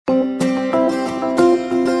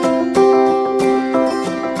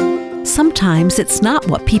Sometimes it's not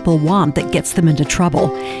what people want that gets them into trouble.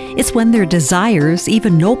 It's when their desires,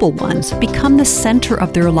 even noble ones, become the center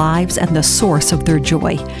of their lives and the source of their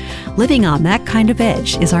joy. Living on that kind of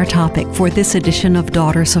edge is our topic for this edition of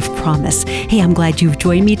Daughters of Promise. Hey, I'm glad you've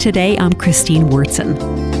joined me today. I'm Christine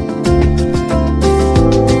Wurtzen.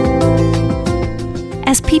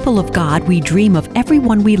 As people of God, we dream of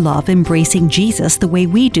everyone we love embracing Jesus the way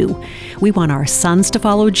we do. We want our sons to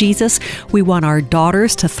follow Jesus. We want our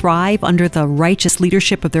daughters to thrive under the righteous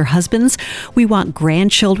leadership of their husbands. We want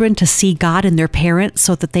grandchildren to see God in their parents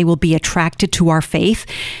so that they will be attracted to our faith.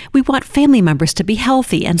 We want family members to be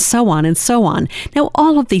healthy, and so on and so on. Now,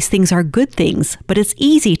 all of these things are good things, but it's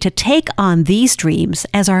easy to take on these dreams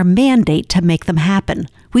as our mandate to make them happen.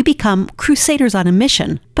 We become crusaders on a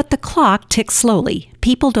mission, but the clock ticks slowly.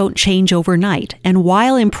 People don't change overnight, and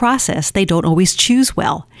while in process, they don't always choose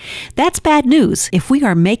well. That's bad news if we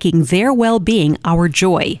are making their well-being our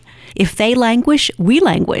joy. If they languish, we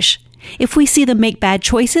languish. If we see them make bad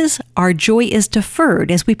choices, our joy is deferred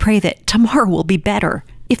as we pray that tomorrow will be better.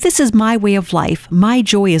 If this is my way of life, my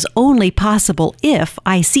joy is only possible if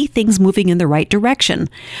I see things moving in the right direction.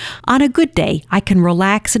 On a good day, I can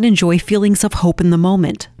relax and enjoy feelings of hope in the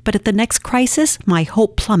moment. But at the next crisis, my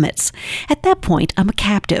hope plummets. At that point, I'm a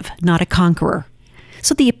captive, not a conqueror.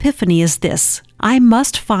 So the epiphany is this: I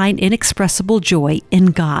must find inexpressible joy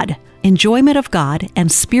in God. Enjoyment of God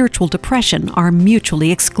and spiritual depression are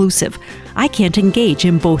mutually exclusive. I can't engage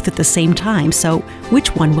in both at the same time, so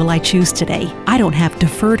which one will I choose today? I don't have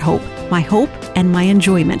deferred hope. My hope and my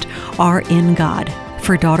enjoyment are in God.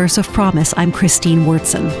 For Daughters of Promise, I'm Christine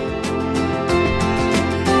Wurtzen.